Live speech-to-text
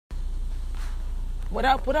What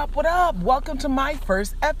up, what up, what up? Welcome to my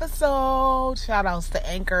first episode. Shout outs to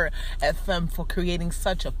Anchor FM for creating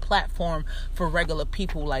such a platform for regular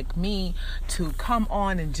people like me to come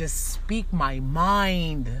on and just speak my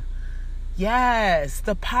mind. Yes,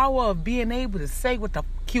 the power of being able to say what the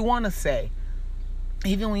fuck you want to say.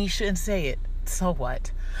 Even when you shouldn't say it. So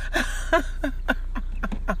what?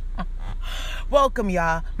 Welcome,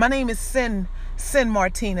 y'all. My name is Sin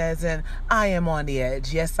Martinez, and I am on the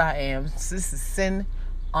edge. Yes, I am. This is Sin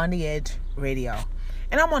on the Edge Radio.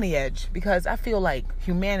 And I'm on the edge because I feel like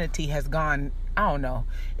humanity has gone, I don't know,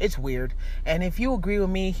 it's weird. And if you agree with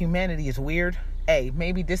me, humanity is weird, hey,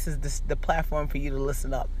 maybe this is the platform for you to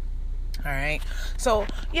listen up. All right. So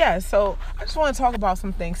I just want to talk about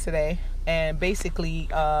some things today. And basically,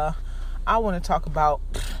 I want to talk about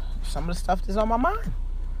some of the stuff that's on my mind.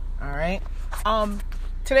 All right.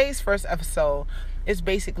 Today's first episode is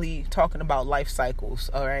basically talking about life cycles,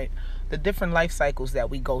 all right? The different life cycles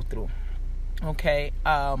that we go through, okay?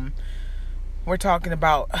 We're talking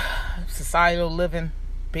about societal living,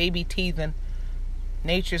 baby teething,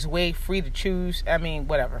 nature's way, free to choose. I mean,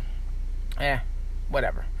 whatever.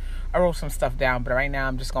 Whatever. I wrote some stuff down, but right now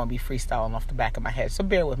I'm just going to be freestyling off the back of my head. So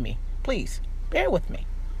bear with me. Please, bear with me.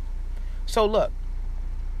 So look,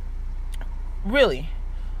 really,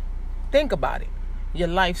 think about it. Your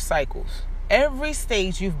life cycles. Every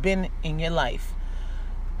stage you've been in your life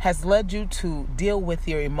has led you to deal with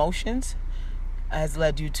your emotions, has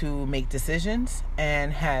led you to make decisions,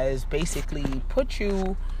 and has basically put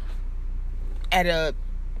you at a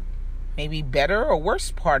maybe better or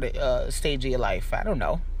worse stage of your life. I don't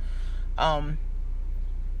know.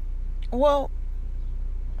 Well,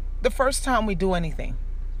 the first time we do anything,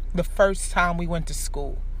 the first time we went to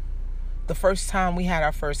school, the first time we had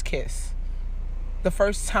our first kiss, the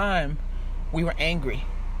first time we were angry,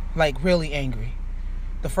 like really angry.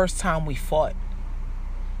 The first time we fought.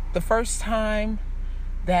 The first time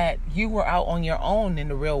that you were out on your own in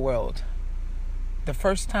the real world. The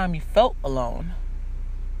first time you felt alone.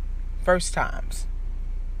 First times.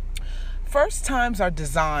 First times are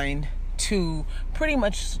designed to pretty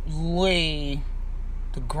much lay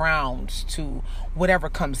the grounds to whatever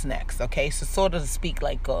comes next, okay? So sort of to speak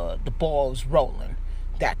like the ball's rolling,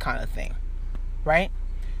 that kind of thing. Right?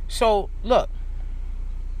 So, look,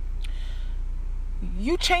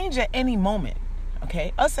 you change at any moment,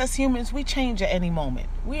 okay? Us as humans, we change at any moment.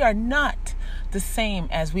 We are not the same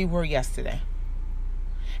as we were yesterday.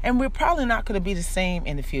 And we're probably not going to be the same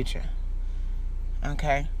in the future,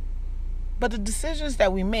 okay? But the decisions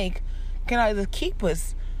that we make can either keep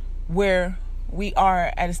us where we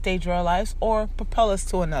are at a stage of our lives or propel us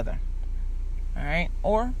to another, all right?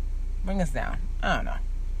 Or bring us down. I don't know.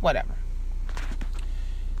 Whatever.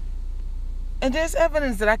 And there's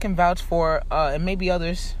evidence that I can vouch for, and maybe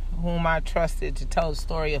others whom I trusted to tell the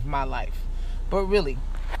story of my life. But really,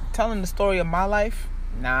 telling the story of my life,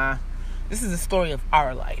 nah. This is the story of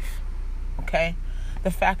our life, okay?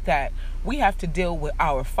 The fact that we have to deal with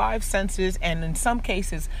our 5 senses and in some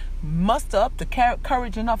cases muster up the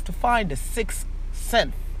courage enough to find the 6th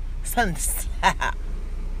sense.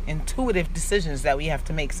 Intuitive decisions that we have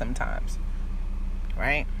to make sometimes,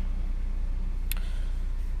 right?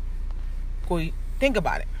 Think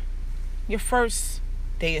about it. Your first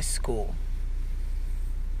day of school.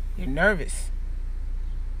 You're nervous.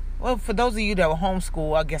 Well, for those of you that were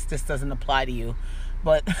homeschooled, I guess this doesn't apply to you.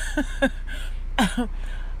 But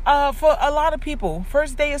for a lot of people,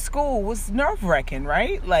 first day of school was nerve-wracking,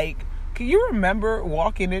 right? Like, can you remember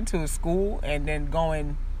walking into a school and then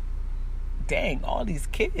going, dang, all these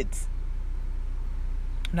kids.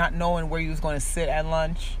 Not knowing where you was going to sit at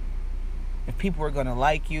lunch. If people were going to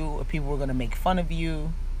like you, if people were going to make fun of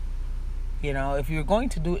you, you know, if you're going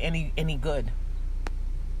to do any good.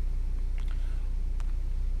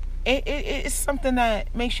 It's something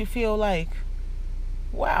that makes you feel like,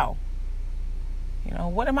 wow, you know,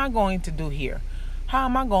 what am I going to do here? How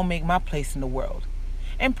am I going to make my place in the world?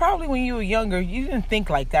 And probably when you were younger, you didn't think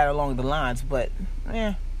like that along the lines, but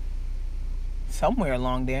somewhere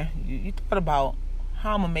along there, you thought about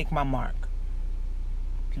how I'm going to make my mark.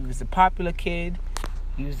 He was a popular kid.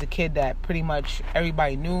 He was the kid that pretty much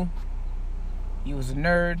everybody knew. He was a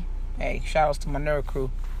nerd. Hey, shout outs to my nerd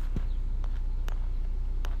crew.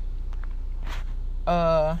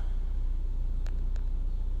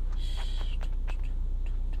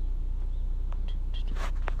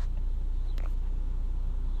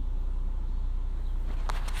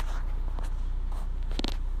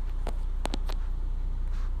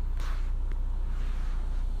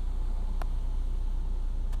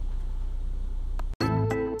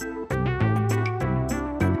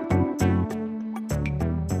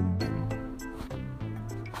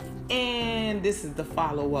 And this is the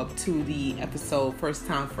follow-up to the episode First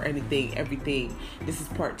Time for Anything, Everything. This is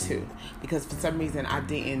part 2 because for some reason I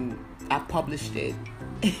published it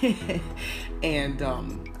and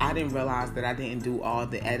I didn't realize that I didn't do all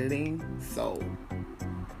the editing. So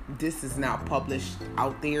this is now published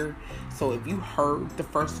out there. So if you heard the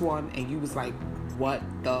first one and you was like, what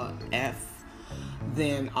the F?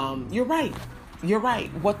 Then you're right. You're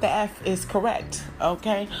right. What the F is correct.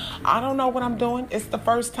 Okay. I don't know what I'm doing. It's the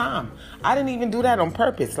first time. I didn't even do that on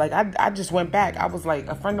purpose. Like I just went back. I was like,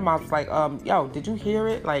 a friend of mine was like, yo, did you hear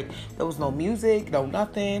it? Like there was no music, no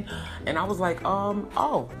nothing. And I was like,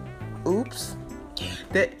 oh, oops.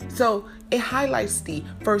 So it highlights the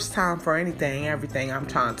first time for anything, everything I'm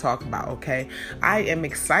trying to talk about, okay? I am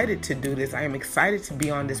excited to do this. I am excited to be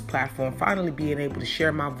on this platform, finally being able to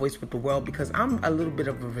share my voice with the world because I'm a little bit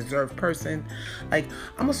of a reserved person. Like,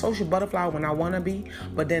 I'm a social butterfly when I want to be,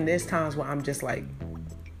 but then there's times where I'm just like,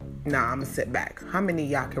 nah, I'm going to sit back. How many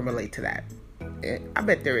of y'all can relate to that? I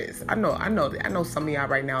bet there is. I know some of y'all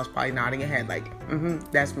right now is probably nodding your head like,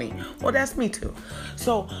 that's me. Well, that's me too.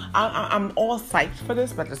 So I'm all psyched for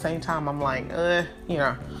this, but at the same time, I'm like,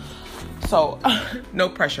 So no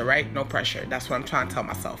pressure, right? No pressure. That's what I'm trying to tell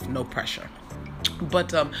myself. No pressure.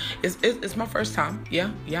 But it's my first time.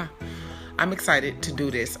 Yeah. I'm excited to do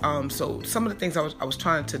this. So some of the things I was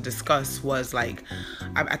trying to discuss was like,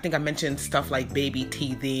 I think I mentioned stuff like baby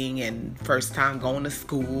teething and first time going to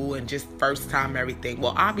school and just first time everything.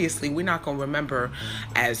 Well, obviously we're not going to remember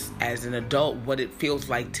as an adult what it feels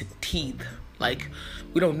like to teeth. Like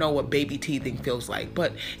we don't know what baby teething feels like,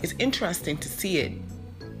 but it's interesting to see it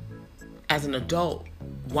as an adult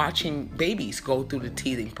watching babies go through the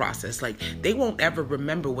teething process. Like they won't ever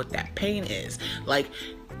remember what that pain is. Like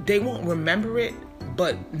they won't remember it,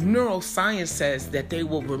 but neuroscience says that they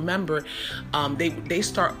will remember. Babies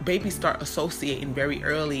start associating very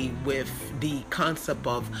early with the concept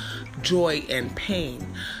of joy and pain,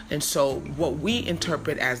 and so what we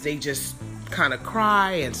interpret as they just kind of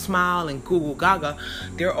cry and smile and goo goo gaga,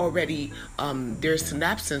 they're already their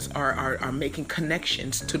synapses are making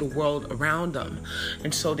connections to the world around them,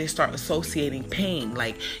 and so they start associating pain,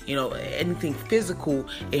 like anything physical,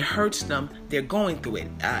 it hurts them, they're going through it,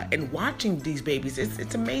 and watching these babies,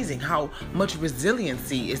 it's amazing how much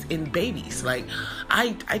resiliency is in babies. Like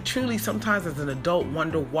I truly sometimes as an adult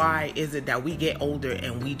wonder why is it that we get older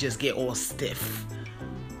and we just get all stiff.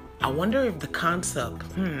 I wonder if the concept,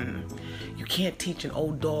 you can't teach an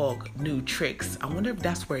old dog new tricks. I wonder if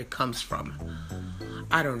that's where it comes from.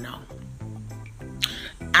 I don't know.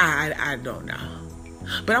 I don't know.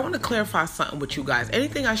 But I want to clarify something with you guys.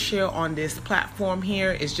 Anything I share on this platform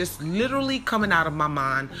here is just literally coming out of my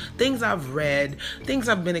mind. Things I've read, things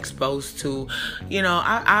I've been exposed to.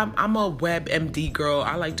 I'm a WebMD girl.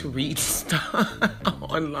 I like to read stuff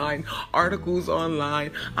online, articles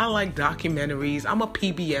online. I like documentaries. I'm a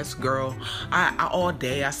PBS girl. I all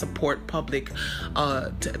day. I support public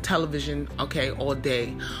television. Okay, all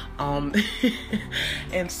day.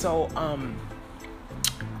 And so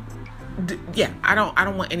I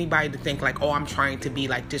don't want anybody to think like, oh, I'm trying to be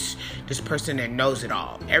like this person that knows it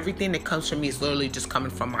all. Everything that comes from me is literally just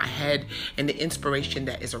coming from my head and the inspiration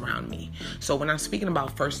that is around me. So when I'm speaking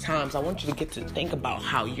about first times, I want you to get to think about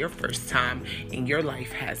how your first time in your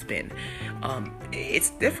life has been.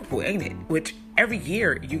 It's difficult, ain't it? Which every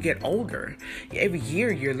year you get older. Every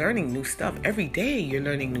year you're learning new stuff. Every day you're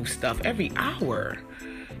learning new stuff. Every hour.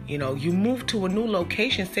 You move to a new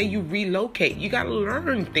location, say you relocate, you got to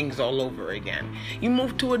learn things all over again. You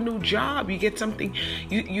move to a new job, you get something,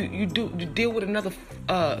 you deal with another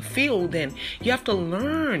field, and you have to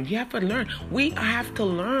learn. We have to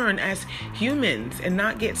learn as humans and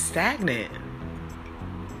not get stagnant.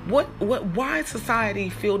 Why society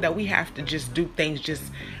feel that we have to just do things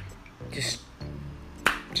just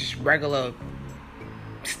regular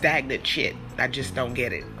stagnant shit? I just don't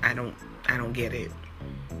get it. I don't get it.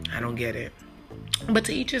 I don't get it. But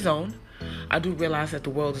to each his own. I do realize that the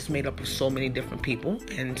world is made up of so many different people,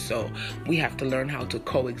 and so we have to learn how to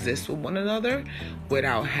coexist with one another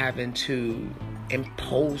without having to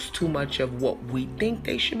impose too much of what we think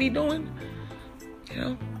they should be doing.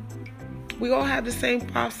 We all have the same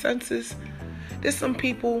 5 senses. There's some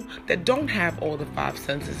people that don't have all the 5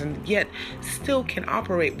 senses and yet still can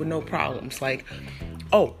operate with no problems. Like,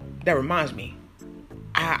 oh, that reminds me.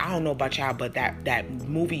 I don't know about y'all, but that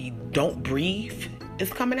movie Don't Breathe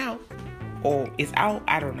is coming out. Or is out.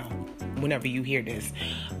 I don't know. Whenever you hear this.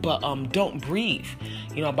 But Don't Breathe.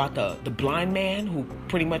 About the blind man who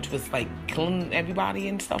pretty much was like killing everybody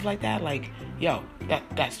and stuff like that. Like, yo,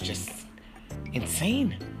 that's just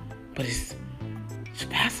insane. But it's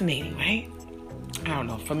fascinating, right? I don't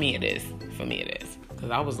know. For me, it is.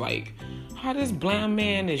 Because I was like, how this blind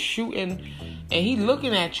man is shooting and he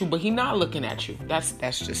looking at you, but he not looking at you. That's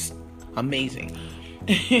just amazing.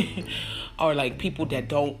 Or like people that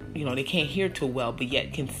don't, they can't hear too well, but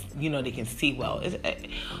yet can, they can see well.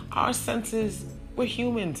 Our senses, we're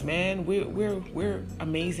humans, man. We're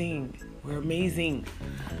amazing. We're amazing.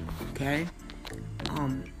 Okay.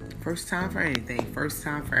 First time for anything. First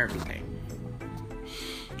time for everything.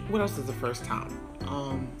 What else is the first time?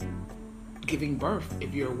 Giving birth.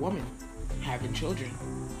 If you're a woman, having children,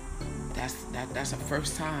 that's a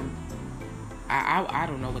first time. I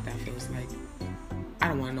don't know what that feels like. I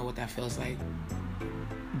don't want to know what that feels like.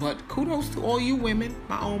 But kudos to all you women,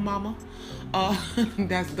 my own mama,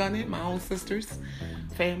 that's done it, my own sisters,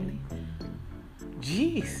 family.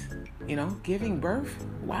 Jeez, giving birth,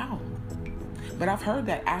 wow. But I've heard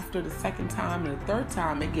that after the second time and the third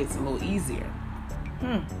time, it gets a little easier.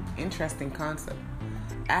 Interesting concept.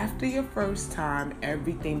 After your first time,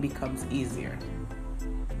 everything becomes easier.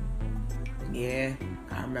 Yeah,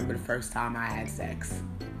 I remember the first time I had sex.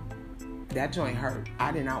 That joint hurt.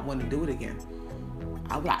 I did not want to do it again.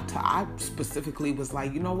 I specifically was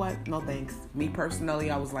like, you know what? No thanks. Me personally,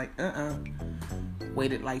 I was like,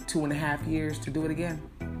 Waited like 2.5 years to do it again.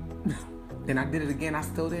 Then I did it again. I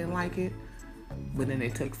still didn't like it. But then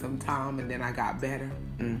it took some time and then I got better.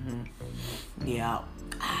 Yeah.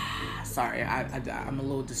 Sorry, I'm a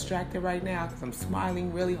little distracted right now because I'm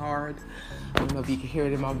smiling really hard. I don't know if you can hear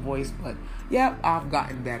it in my voice, but yeah, I've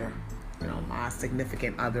gotten better. My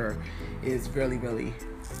significant other is really, really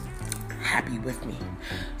happy with me.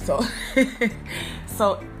 So,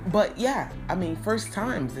 but yeah, I mean, first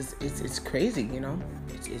times, it's crazy,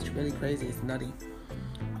 it's really crazy. It's nutty.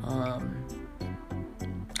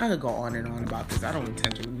 I could go on and on about this. I don't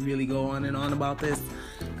intend to really go on and on about this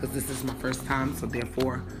because this is my first time. So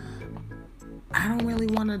therefore, I don't really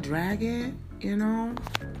want to drag it,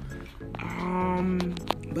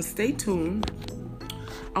 but stay tuned.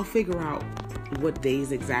 I'll figure out what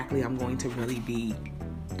days exactly I'm going to really be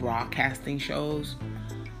broadcasting shows.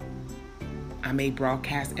 I may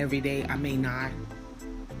broadcast every day. I may not.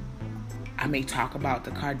 I may talk about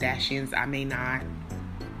the Kardashians. I may not.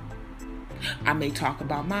 I may talk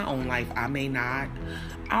about my own life. I may not.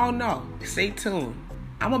 I don't know. Stay tuned.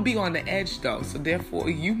 I'm going to be on the edge though. So therefore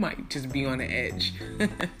you might just be on the edge.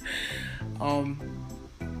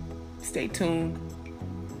 Stay tuned.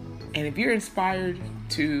 And if you're inspired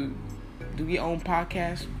to do your own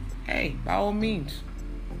podcast, hey, by all means,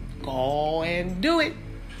 go and do it.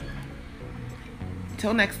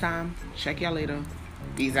 Until next time, check y'all later.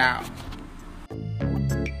 Peace out.